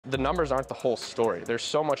the numbers aren't the whole story. There's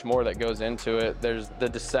so much more that goes into it. There's the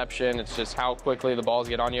deception. It's just how quickly the balls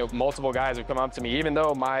get on you. Multiple guys have come up to me, even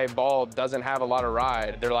though my ball doesn't have a lot of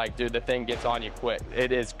ride, they're like, dude, the thing gets on you quick.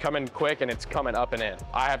 It is coming quick and it's coming up and in.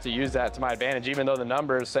 I have to use that to my advantage, even though the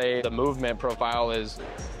numbers say the movement profile is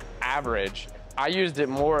average. I used it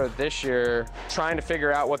more this year, trying to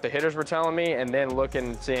figure out what the hitters were telling me and then looking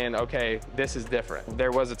and seeing, okay, this is different.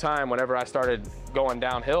 There was a time whenever I started going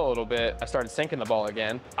downhill a little bit, I started sinking the ball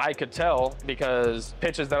again. I could tell because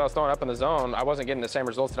pitches that I was throwing up in the zone, I wasn't getting the same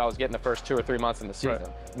results that I was getting the first 2 or 3 months in the season.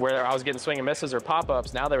 Right. Where I was getting swing and misses or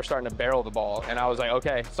pop-ups, now they were starting to barrel the ball. And I was like,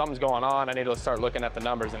 okay, something's going on. I need to start looking at the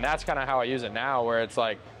numbers. And that's kind of how I use it now, where it's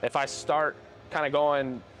like, if I start kind of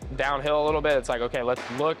going downhill a little bit, it's like, okay, let's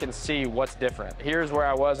look and see what's different. Here's where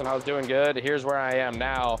I was and I was doing good. Here's where I am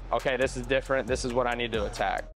now. Okay, this is different. This is what I need to attack.